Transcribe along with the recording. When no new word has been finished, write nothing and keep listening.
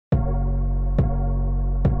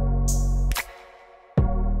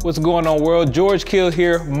What's going on, world? George Kiel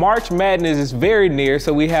here. March Madness is very near,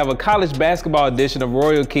 so we have a college basketball edition of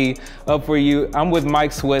Royal Key up for you. I'm with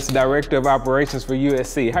Mike Sweats, Director of Operations for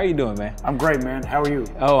USC. How you doing, man? I'm great, man. How are you?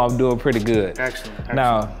 Oh, I'm doing pretty good. Excellent.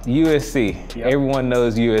 Now, USC, everyone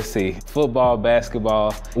knows USC. Football,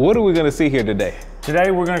 basketball. What are we gonna see here today?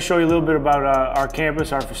 Today we're going to show you a little bit about our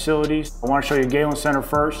campus, our facilities. I want to show you Galen Center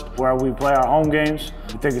first, where we play our home games.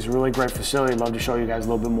 We think it's a really great facility. I'd love to show you guys a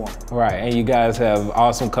little bit more. Right, and you guys have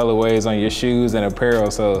awesome colorways on your shoes and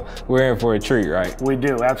apparel, so we're in for a treat, right? We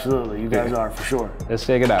do, absolutely. You guys are, for sure. Let's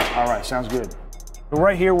check it out. All right, sounds good.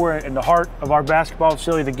 Right here, we're in the heart of our basketball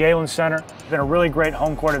facility, the Galen Center. It's been a really great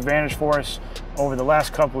home court advantage for us over the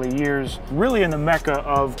last couple of years. Really in the mecca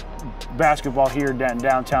of basketball here in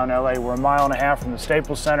downtown LA. We're a mile and a half from the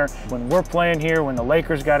Staples Center. When we're playing here, when the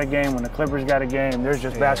Lakers got a game, when the Clippers got a game, there's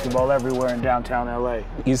just basketball everywhere in downtown LA.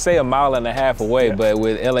 You say a mile and a half away, but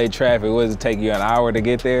with LA traffic, what does it take you, an hour to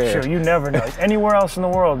get there? Sure, you never know. Anywhere else in the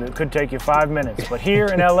world, it could take you 5 minutes. But here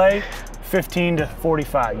in LA, 15 to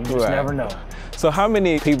 45, you just never know. So how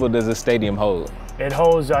many people does the stadium hold? It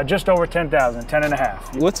holds just over 10,000, 10 and a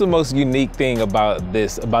half. What's the most unique thing about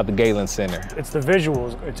the Galen Center? It's the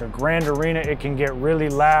visuals. It's a grand arena. It can get really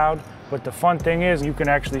loud, but the fun thing is you can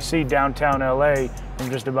actually see downtown LA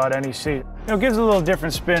from just about any seat. It gives a little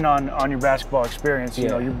different spin on your basketball experience. You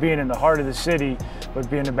know, you're being in the heart of the city, but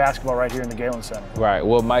being the basketball right here in the Galen Center. Right.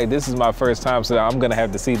 Well, Mike, this is my first time, so I'm going to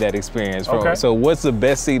have to see that experience. Okay. So what's the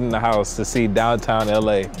best seat in the house to see downtown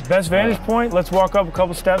LA? Best vantage point? Let's walk up a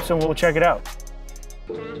couple steps and we'll check it out.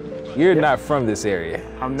 You're not from this area.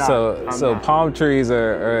 I'm not. So palm trees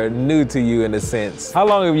are new to you in a sense. How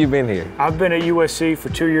long have you been here? I've been at USC for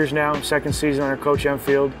 2 years now. Second season under Coach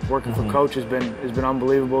Enfield. Working for Coach has been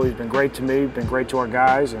unbelievable. He's been great to me, been great to our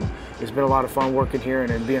guys, and it's been a lot of fun working here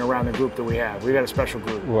and being around the group that we have. We got a special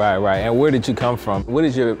group. Right. And where did you come from? What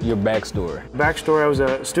is your backstory? Backstory, I was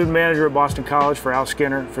a student manager at Boston College for Al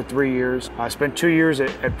Skinner for 3 years. I spent 2 years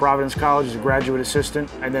at Providence College as a graduate assistant,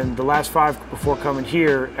 and then the last 5 before coming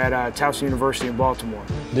here at Towson University in Baltimore.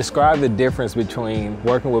 Describe the difference between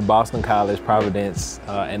working with Boston College, Providence,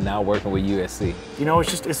 and now working with USC. You know,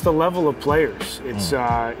 it's the level of players. It's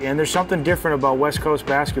and there's something different about West Coast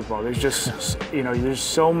basketball. There's just there's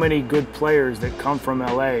so many good players that come from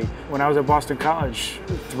LA. When I was at Boston College,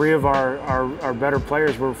 3 of our better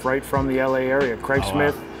players were right from the LA area. Craig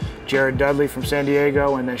Smith, Jared Dudley from San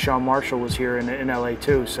Diego, and then Sean Marshall was here in LA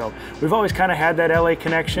too. So we've always kind of had that LA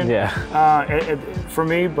connection for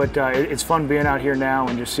me, but it's fun being out here now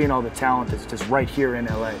and just seeing all the talent that's just right here in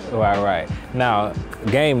LA. Right. Now,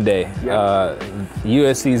 game day,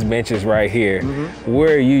 USC's bench is right here.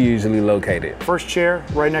 Where are you usually located? First chair,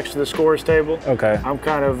 right next to the scorer's table. Okay. I'm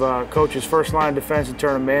kind of Coach's first line of defense in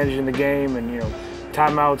terms of managing the game and,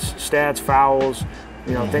 timeouts, stats, fouls,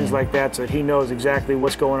 things like that, so that he knows exactly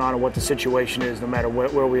what's going on and what the situation is no matter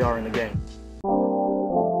where we are in the game.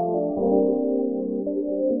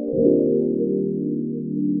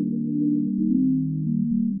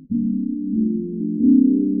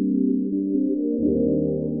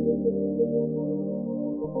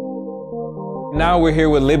 Now we're here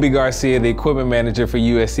with Libby Garcia, the equipment manager for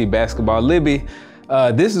USC basketball. Libby,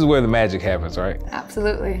 this is where the magic happens, right?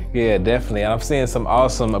 Absolutely. Yeah, definitely. I'm seeing some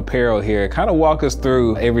awesome apparel here. Kind of walk us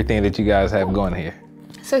through everything that you guys have going here.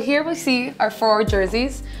 So here we see our 4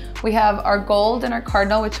 jerseys. We have our gold and our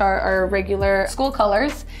cardinal, which are our regular school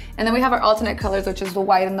colors. And then we have our alternate colors, which is the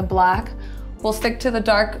white and the black. We'll stick to the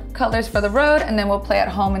dark colors for the road, and then we'll play at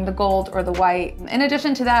home in the gold or the white. In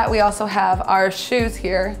addition to that, we also have our shoes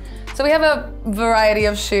here. So we have a variety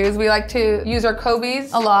of shoes. We like to use our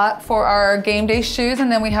Kobe's a lot for our game day shoes, and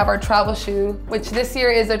then we have our travel shoe, which this year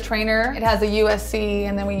is a trainer. It has a USC,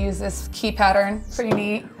 and then we use this key pattern. Pretty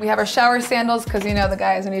neat. We have our shower sandals, because the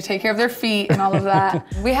guys when you take care of their feet and all of that.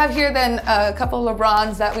 We have here then a couple of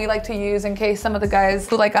LeBrons that we like to use in case some of the guys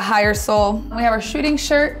who like a higher sole. We have our shooting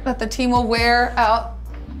shirt that the team will wear out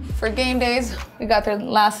for game days. We got their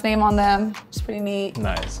last name on them. It's pretty neat.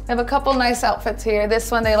 Nice. I have a couple nice outfits here.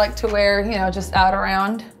 This one they like to wear, just out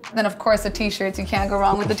around. Then of course the t-shirts, you can't go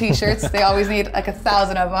wrong with the t-shirts. They always need like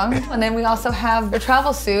 1,000 of them. And then we also have their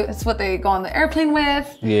travel suit. It's what they go on the airplane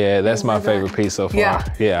with. Yeah, that's my favorite piece so far. Yeah, I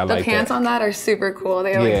like that. The pants on that are super cool.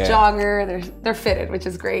 They're like jogger, they're fitted, which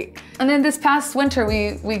is great. And then this past winter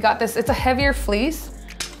we got this, it's a heavier fleece,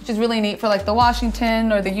 which is really neat for like the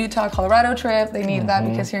Washington or the Utah, Colorado trip. They need that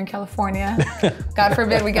because here in California, God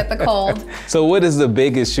forbid we get the cold. So what is the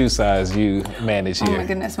biggest shoe size you manage here? Oh my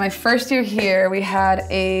goodness, my first year here, we had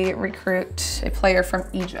a recruit, a player from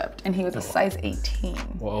Egypt, and he was a size 18.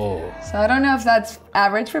 Whoa. So I don't know if that's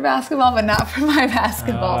average for basketball, but not for my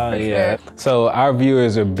basketball, for sure. So our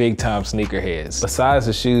viewers are big time sneakerheads. Besides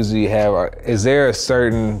the shoes you have, is there a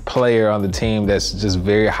certain player on the team that's just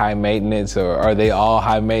very high maintenance, or are they all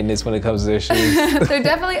high maintenance when it comes to their shoes? They're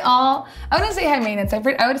definitely all, I wouldn't say high maintenance,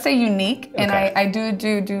 I would say unique, and I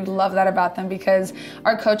do love that about them, because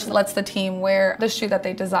our coach lets the team wear the shoe that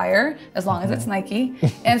they desire, as long as it's Nike.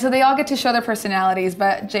 And so they all get to show their personalities,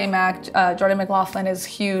 but J-Mac, Jordan McLaughlin, is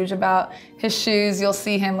huge about his shoes. You'll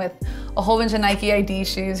see him with a whole bunch of Nike ID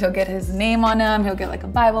shoes. He'll get his name on them. He'll get like a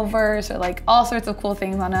Bible verse or like all sorts of cool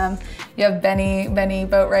things on them. You have Benny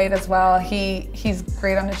Boatwright as well. He's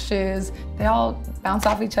great on his shoes. They all bounce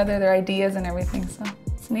off each other, their ideas and everything, so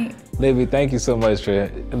it's neat. Libby, thank you so much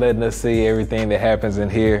for letting us see everything that happens in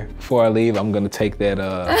here. Before I leave, I'm gonna take that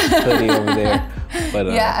hoodie over there. But,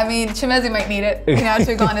 yeah, I mean, Chimezi might need it,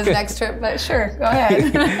 to go on his next trip, but sure, go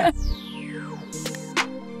ahead.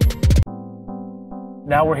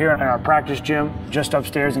 Now we're here in our practice gym, just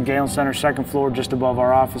upstairs in Galen Center, second floor, just above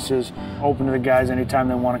our offices. Open to the guys anytime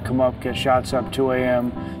they want to come up, get shots up, 2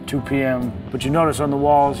 a.m., 2 p.m. But you notice on the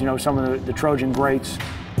walls, some of the Trojan greats,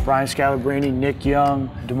 Brian Scalabrine, Nick Young,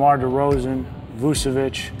 DeMar DeRozan,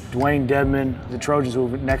 Vucevic, Dwayne Dedmon, the Trojans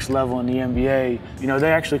who are next level in the NBA.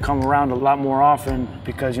 They actually come around a lot more often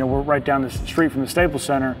because, we're right down the street from the Staples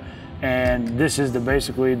Center, and this is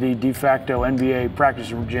basically the de facto NBA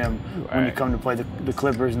practice gym when you come to play the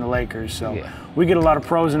Clippers and the Lakers. So we get a lot of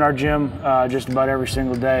pros in our gym just about every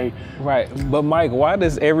single day. Right, but Mike, why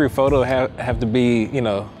does every photo have to be,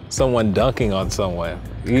 someone dunking on someone?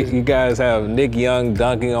 You guys have Nick Young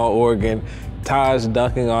dunking on Oregon, Taj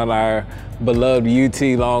dunking on our beloved UT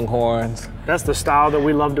Longhorns. That's the style that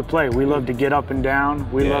we love to play. We love to get up and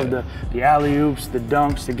down. We love the alley-oops, the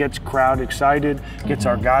dunks. It gets crowd excited, gets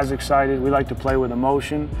our guys excited. We like to play with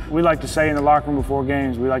emotion. We like to say in the locker room before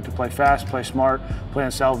games, we like to play fast, play smart, play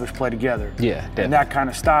unselfish, play together. Yeah, definitely. And that kind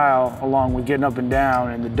of style, along with getting up and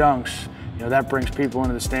down and the dunks, that brings people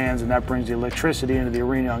into the stands, and that brings the electricity into the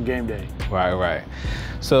arena on game day. Right.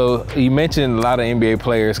 So you mentioned a lot of NBA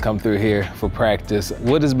players come through here for practice.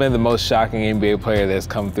 What has been the most shocking NBA player that's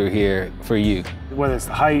come through here for you? Whether it's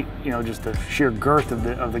the height, just the sheer girth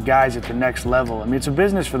of the guys at the next level. I mean, it's a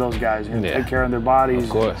business for those guys. Take care of their bodies. Of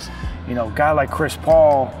course. A guy like Chris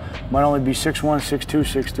Paul might only be 6'1", 6'2",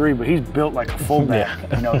 6'3", but he's built like a fullback.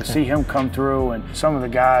 To see him come through, and some of the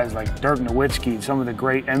guys like Dirk Nowitzki, some of the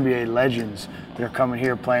great NBA legends that are coming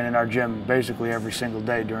here playing in our gym basically every single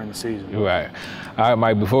day during the season. Right. All right,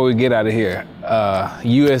 Mike, before we get out of here,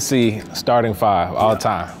 USC starting five all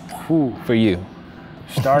time for you.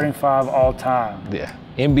 Starting five all time. Yeah.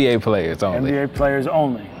 NBA players only. NBA players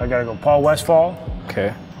only. I got to go Paul Westphal.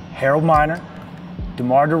 Okay. Harold Miner.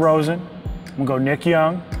 DeMar DeRozan. I'm going to go Nick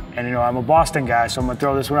Young. And, I'm a Boston guy, so I'm going to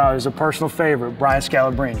throw this one out as a personal favorite, Brian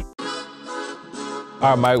Scalabrine. All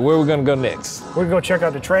right, Mike, where are we going to go next? We're going to go check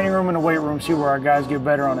out the training room and the weight room, see where our guys get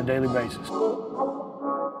better on a daily basis.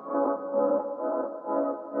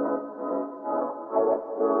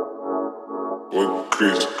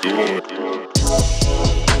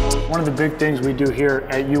 One of the big things we do here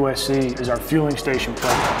at USC is our fueling station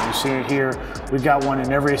program. You see it here. We've got one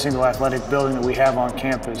in every single athletic building that we have on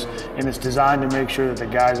campus, and it's designed to make sure that the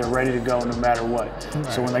guys are ready to go no matter what. Right.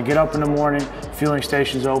 So when they get up in the morning, fueling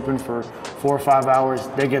station's open for 4 or 5 hours.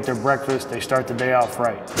 They get their breakfast. They start the day off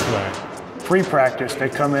right. Pre-practice, they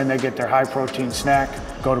come in, they get their high-protein snack,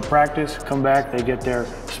 go to practice, come back, they get their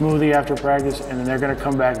smoothie after practice, and then they're going to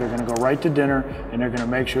come back, they're going to go right to dinner, and they're going to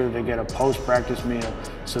make sure that they get a post-practice meal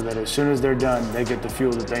so that as soon as they're done, they get the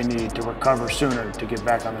fuel that they need to recover sooner, to get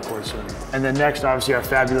back on the court sooner. And then next, obviously, our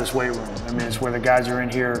fabulous weight room. I mean, it's where the guys are in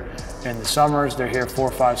here in the summers. They're here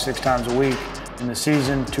 4, 5, 6 times a week. In the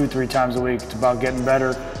season, 2, 3 times a week. It's about getting better,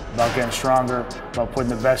 about getting stronger, about putting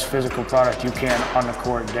the best physical product you can on the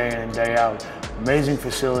court day in and day out. Amazing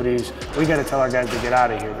facilities. We got to tell our guys to get out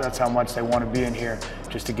of here. That's how much they want to be in here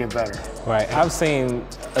just to get better. Right. I've seen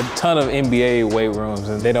a ton of NBA weight rooms,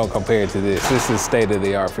 and they don't compare to this. This is state of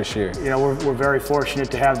the art for sure. We're very fortunate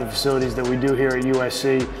to have the facilities that we do here at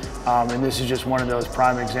USC, and this is just one of those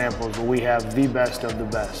prime examples where we have the best of the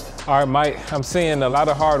best. All right, Mike, I'm seeing a lot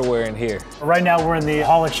of hardware in here. Right now we're in the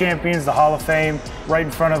Hall of Champions, the Hall of Fame, right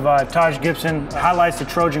in front of Taj Gibson. Highlights the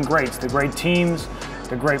Trojan greats, the great teams,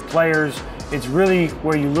 the great players. It's really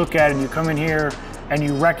where you look at it and you come in here and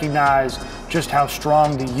you recognize just how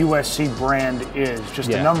strong the USC brand is.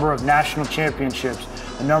 Just the number of national championships,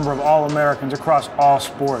 the number of All-Americans across all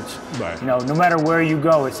sports. Right. You know, no matter where you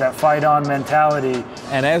go, it's that fight-on mentality.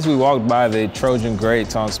 And as we walked by the Trojan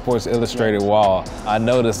greats on Sports Illustrated wall, I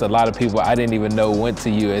noticed a lot of people I didn't even know went to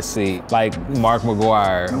USC, like Mark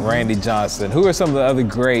McGuire, Randy Johnson. Who are some of the other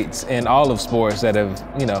greats in all of sports that have,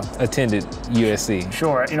 you know, attended USC?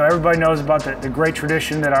 Sure. You know, everybody knows about the great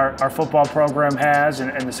tradition that our football program has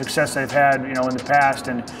and the success they've had, you know, in the past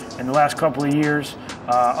and in the last couple of years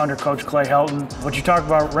under Coach Clay Helton. But you talk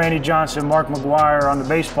about Randy Johnson, Mark McGuire on the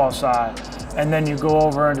baseball side, and then you go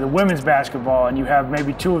over into the women's basketball and you have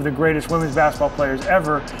maybe two of the greatest women's basketball players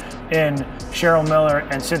ever in Cheryl Miller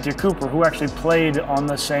and Cynthia Cooper, who actually played on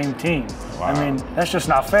the same team. Wow. I mean, that's just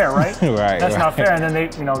not fair, right? That's not fair. And then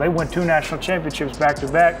they won 2 national championships back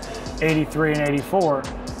to back, 83 and 84.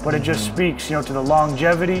 But it just speaks, you know, to the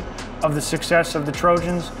longevity of the success of the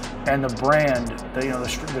Trojans and the brand,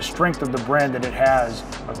 the strength of the brand that it has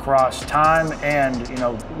across time and, you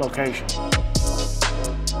know, location.